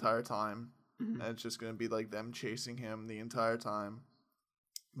ahead the entire time. And it's just gonna be like them chasing him the entire time.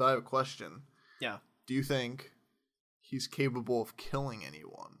 But I have a question. Yeah. Do you think he's capable of killing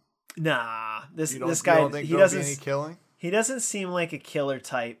anyone? Nah, this You guy, don't think there'll be any killing? He doesn't seem like a killer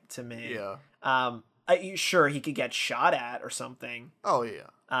type to me. Yeah. Sure, he could get shot at or something. Oh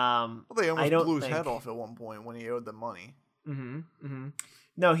yeah. Well, they almost blew his head off at one point when he owed them money.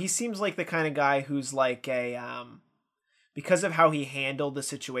 No, he seems like the kind of guy who's like a because of how he handled the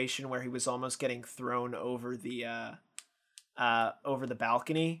situation where he was almost getting thrown over the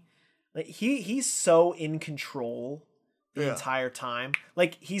balcony. Like he's so in control the entire time.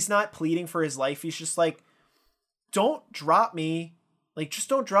 Like he's not pleading for his life. He's just like, don't drop me. Like, just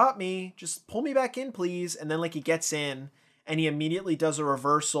don't drop me. Just pull me back in, please. And then like he gets in and he immediately does a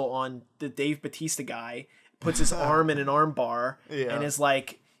reversal on the Dave Bautista guy, puts his arm in an arm bar and is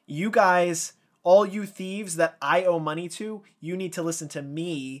like, you guys, all you thieves that I owe money to, you need to listen to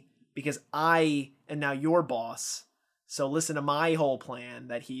me because I am now your boss. So listen to my whole plan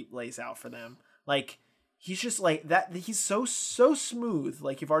that he lays out for them. Like, he's just like that. He's so smooth,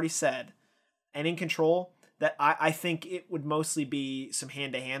 like you've already said, and in control that I think it would mostly be some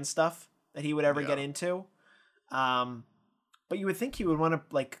hand-to-hand stuff that he would ever get into. But you would think he would want to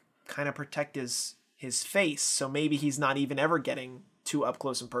like kind of protect his face, so maybe he's not even ever getting too up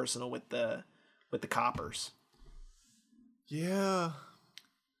close and personal with the coppers. Yeah.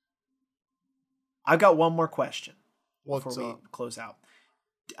 I've got one more question What's before up? we close out.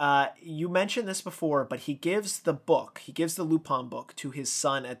 You mentioned this before, but he gives the Lupin book to his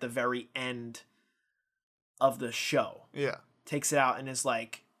son at the very end of the show. Yeah. Takes it out and is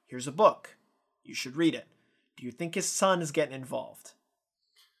like, here's a book. You should read it. Do you think his son is getting involved?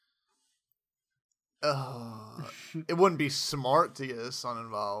 It wouldn't be smart to get his son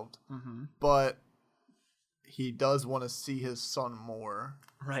involved, but he does want to see his son more.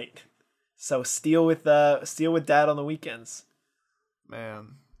 Right. So steal with dad on the weekends.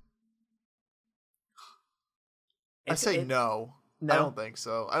 Man. I say no. No? I don't think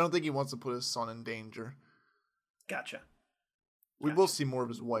so. I don't think he wants to put his son in danger. Gotcha. We will see more of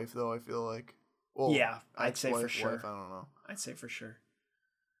his wife, though, I feel like. Well, yeah, I'd say for sure. Wife, I don't know. I'd say for sure.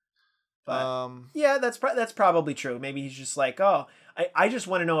 But yeah, that's probably true. Maybe he's just like, oh, I just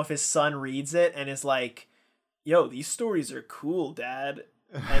want to know if his son reads it and is like, yo, these stories are cool, Dad.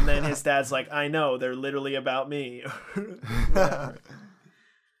 And then his dad's like, I know, they're literally about me.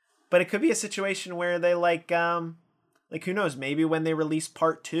 But it could be a situation where they like who knows, maybe when they release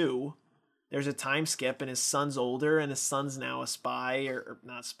part 2, there's a time skip and his son's older and his son's now a spy or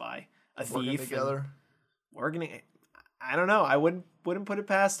not spy, a thief. Together. I don't know. I wouldn't put it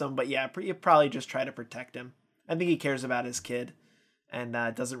past him, but yeah, you probably just try to protect him. I think he cares about his kid and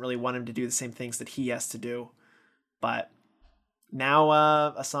doesn't really want him to do the same things that he has to do. But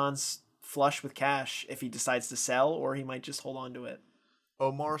now Hassan's flush with cash if he decides to sell, or he might just hold on to it.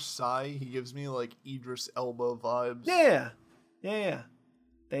 Omar Sy, he gives me like Idris Elba vibes. Yeah.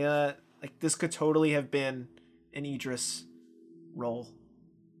 They like this could totally have been an Idris role,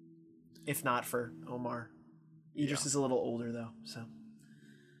 if not for Omar. Idris is a little older though, so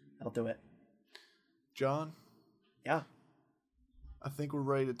that'll do it. John? Yeah. I think we're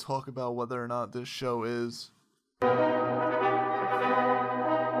ready to talk about whether or not this show is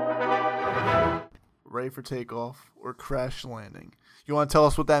ready for takeoff or crash landing. You want to tell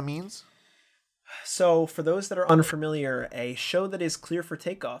us what that means? So, for those that are unfamiliar, a show that is clear for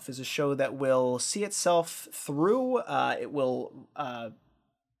takeoff is a show that will see itself through. It will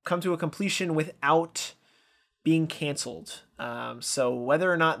come to a completion without being canceled. So,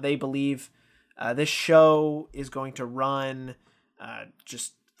 whether or not they believe this show is going to run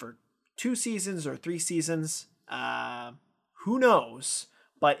just for 2 seasons or 3 seasons, who knows?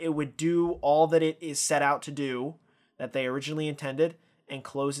 But it would do all that it is set out to do, that they originally intended, and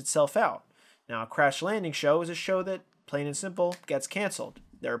close itself out. Now, a crash landing show is a show that, plain and simple, gets canceled.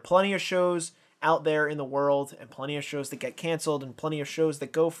 There are plenty of shows out there in the world, and plenty of shows that get canceled, and plenty of shows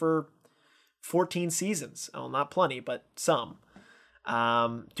that go for 14 seasons. Well, not plenty, but some.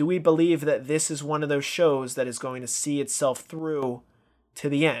 Do we believe that this is one of those shows that is going to see itself through to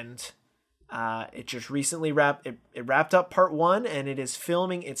the end? It just recently wrapped up part 1, and it is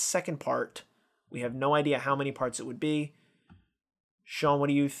filming its second part. We have no idea how many parts it would be. Sean, what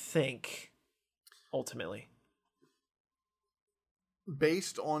do you think, ultimately?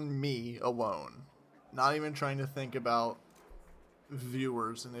 Based on me alone, not even trying to think about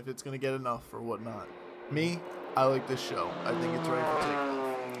viewers and if it's going to get enough or whatnot. Me, I like this show. I think it's ready for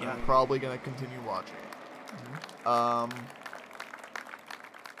takeoff. Yeah. I'm probably going to continue watching it. I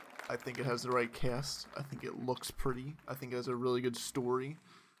think it has the right cast. I think it looks pretty. I think it has a really good story.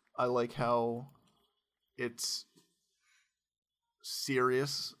 I like how it's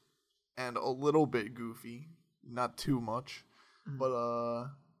serious and a little bit goofy, not too much. But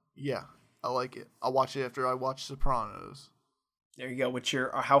yeah, I like it. I'll watch it after I watch Sopranos. There you go.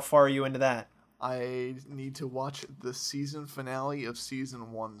 How far are you into that? I need to watch the season finale of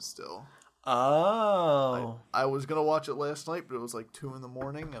season 1 still. Oh. I was going to watch it last night, but it was like 2 in the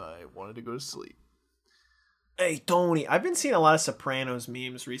morning and I wanted to go to sleep. Hey, Tony, I've been seeing a lot of Sopranos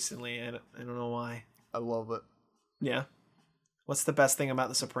memes recently. I don't know why. I love it. Yeah. What's the best thing about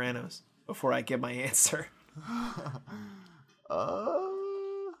the Sopranos before I give my answer? I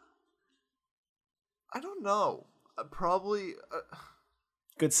don't know. Probably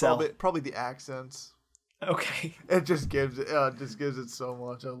good sell. Probably the accents. Okay. It just gives it so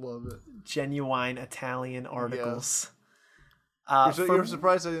much. I love it. Genuine Italian articles. Yeah. You're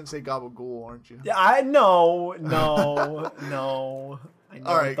surprised I didn't say gabagool, aren't you? No.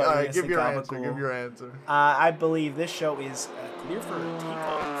 All right. Give your answer. I believe this show is clear for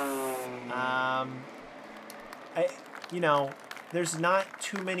takeoff. There's not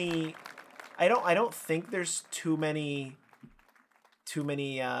too many. I don't think there's too many.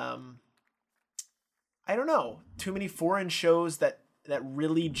 I don't know, too many foreign shows that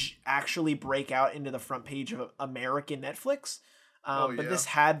really actually break out into the front page of American Netflix. But this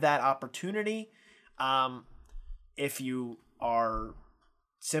had that opportunity. If you are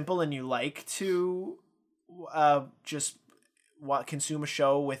simple and you like to just consume a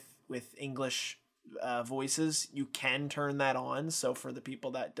show with English voices, you can turn that on. So for the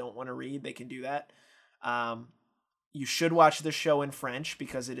people that don't want to read, they can do that. You should watch the show in French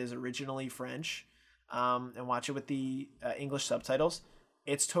because it is originally French, and watch it with the English subtitles.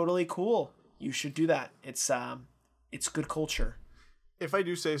 It's totally cool. You should do that. It's good culture. If I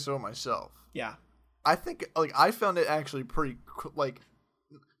do say so myself. Yeah. I think I found it actually pretty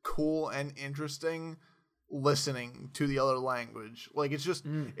cool and interesting listening to the other language. It's just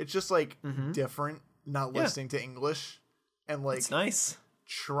different not listening to English and it's nice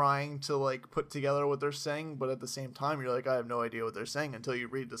trying to put together what they're saying, but at the same time you're I have no idea what they're saying until you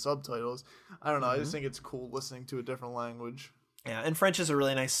read the subtitles. I don't know. I just think it's cool listening to a different language. Yeah, and French is a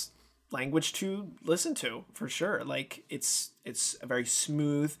really nice language to listen to for sure. It's a very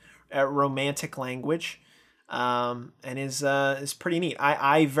smooth, romantic language, and is pretty neat.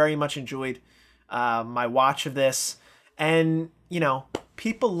 I very much enjoyed my watch of this, and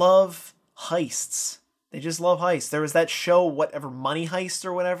people love heists. They just love heists. There was that show, whatever, Money Heist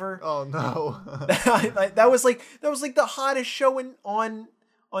or whatever. Oh no, that was like the hottest show on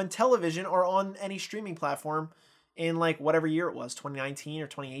television or on any streaming platform in whatever year it was, 2019 or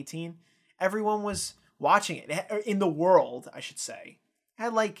 2018. Everyone was watching it in the world, I should say. It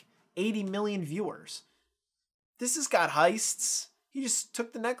had 80 million viewers. This has got heists. He just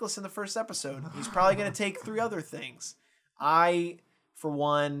took the necklace in the first episode. He's probably going to take 3 other things. I, for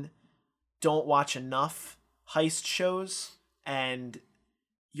one, don't watch enough heist shows, and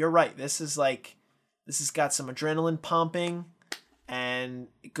you're right. This has got some adrenaline pumping and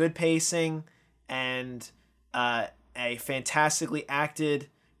good pacing and a fantastically acted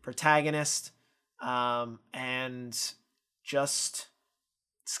protagonist, and just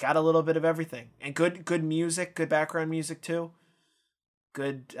it's got a little bit of everything, and good music, good background music too,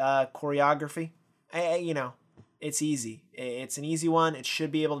 good choreography. It's easy. It's an easy one. It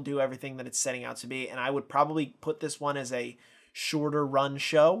should be able to do everything that it's setting out to be, and I would probably put this one as a shorter run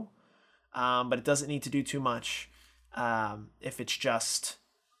show, but it doesn't need to do too much if it's just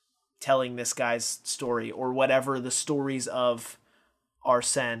telling this guy's story or whatever the stories of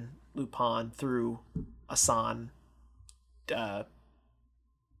Arsène Lupin through Hassan. I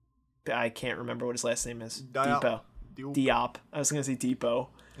can't remember what his last name is. Diop. I was gonna say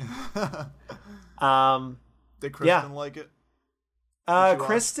Depot. Did Kristen like it?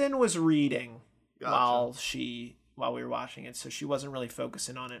 Kristen was reading while we were watching it, so she wasn't really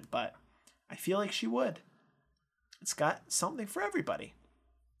focusing on it, but I feel like she would. It's got something for everybody.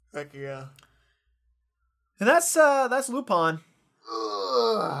 Heck yeah. And that's Lupin.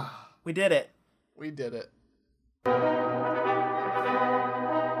 Ugh. We did it. We did it.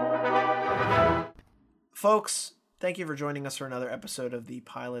 Folks, thank you for joining us for another episode of the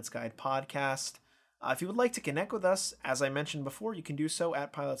Pilot's Guide podcast. If you would like to connect with us, as I mentioned before, you can do so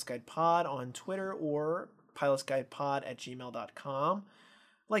at Pilot's Guide Pod on Twitter or pilotsguidepod@gmail.com. I'd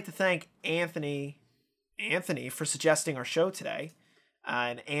like to thank Anthony for suggesting our show today,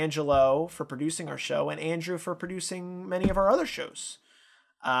 and Angelo for producing our show, and Andrew for producing many of our other shows.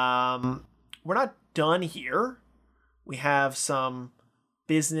 We're not done here. We have some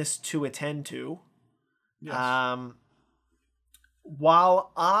business to attend to. Yes.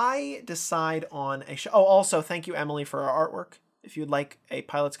 While I decide on a show... Oh, also, thank you, Emily, for our artwork. If you'd like a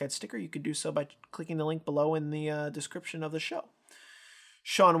Pilot's Guide sticker, you could do so by clicking the link below in the description of the show.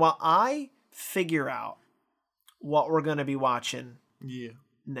 Sean, while I figure out what we're going to be watching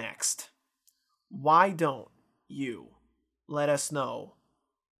next, why don't you let us know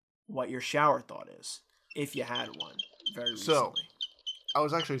what your shower thought is, if you had one very recently? So, I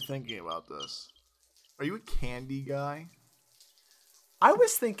was actually thinking about this. Are you a candy guy? I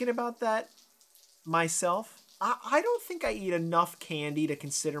was thinking about that myself. I don't think I eat enough candy to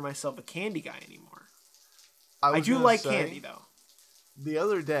consider myself a candy guy anymore. I do like candy, though. The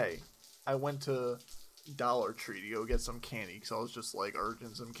other day, I went to Dollar Tree to go get some candy because I was just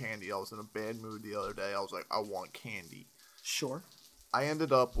urging some candy. I was in a bad mood the other day. I was like, I want candy. Sure. I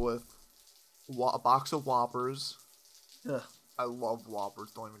ended up with a box of Whoppers. Ugh. I love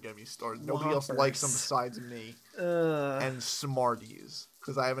Whoppers. Don't even get me started. Nobody else likes them besides me. And Smarties,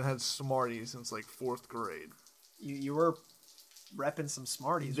 because I haven't had Smarties since 4th grade. You were repping some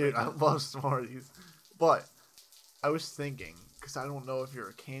Smarties, dude. Right I love Smarties, but I was thinking, because I don't know if you're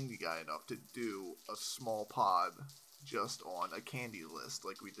a candy guy enough to do a small pod just on a candy list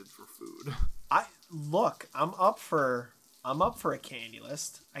like we did for food. I'm up for a candy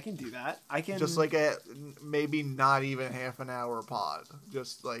list. I can do that. I can Just like a maybe not even half an hour pod.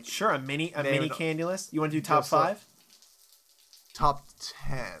 Just like sure a mini candy list. You want to do top 5? Top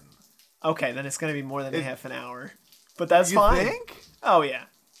 10. Okay, then it's gonna be more than a half an hour. But that's you fine. Think? Oh yeah.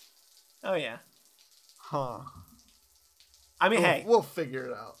 Huh. I mean, hey, we'll figure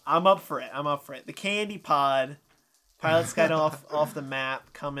it out. I'm up for it. The candy pod, Pilot's Guide off the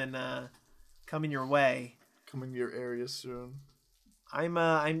map, coming your way. Coming to your area soon.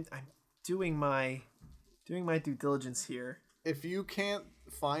 I'm doing my due diligence here. If you can't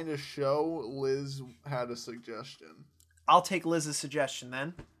find a show, Liz had a suggestion. I'll take Liz's suggestion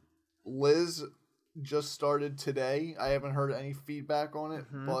then. Liz just started today. I haven't heard any feedback on it,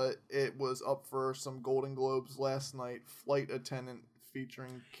 but it was up for some Golden Globes last night. Flight Attendant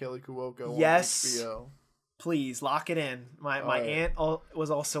featuring Kaley Cuoco on HBO. Please lock it in. My aunt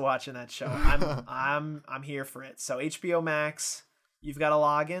was also watching that show. I'm here for it. So HBO Max, you've got a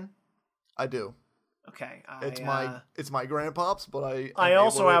login? I do. Okay. It's my grandpa's, but I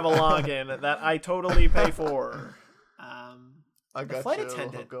also have a login that I totally pay for. I got the Flight you.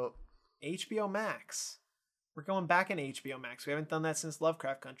 Attendant. Hook up. HBO Max. We're going back in HBO Max. We haven't done that since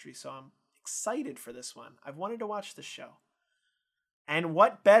Lovecraft Country, so I'm excited for this one. I've wanted to watch the show. And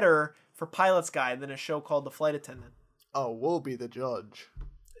what better for Pilot's Guide than a show called The Flight Attendant? Oh, we'll be the judge.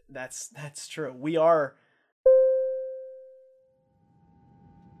 That's true. We are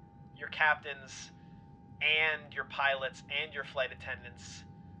your captains and your pilots and your flight attendants.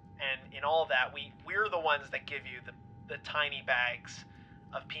 And in all that, we're the ones that give you the tiny bags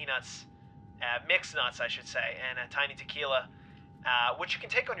of peanuts, mixed nuts, I should say, and a tiny tequila, which you can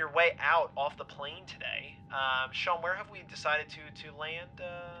take on your way out off the plane today. Sean, where have we decided to land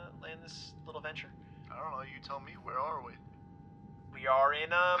this little venture? I don't know. You tell me. Where are we? We are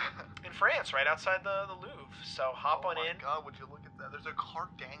in France, right outside the Louvre. So hop on in. Oh my God! Would you look at that? There's a cart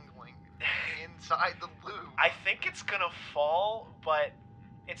dangling inside the Louvre. I think it's gonna fall, but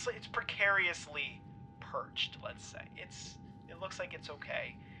it's precariously perched. Let's say it looks like it's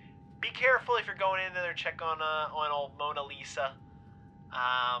okay. Be careful if you're going in there. Check on old Mona Lisa.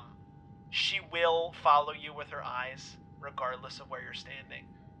 She will follow you with her eyes, regardless of where you're standing.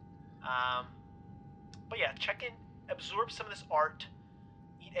 But yeah, check in, absorb some of this art,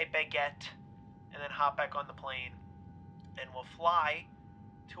 eat a baguette, and then hop back on the plane, and we'll fly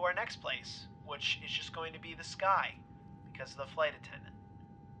to our next place, which is just going to be the sky, because of the flight attendant.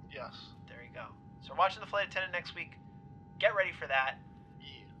 Yes. There you go. So we're watching the flight attendant next week. Get ready for that.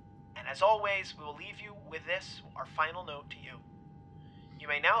 Yeah. And as always, we will leave you with this, our final note to you. You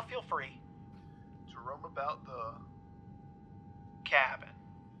may now feel free to roam about the cabin.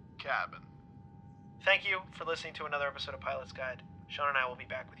 Cabin. Thank you for listening to another episode of Pilot's Guide. Sean and I will be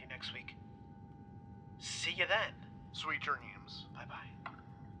back with you next week. See you then. Sweet dreams. Bye-bye.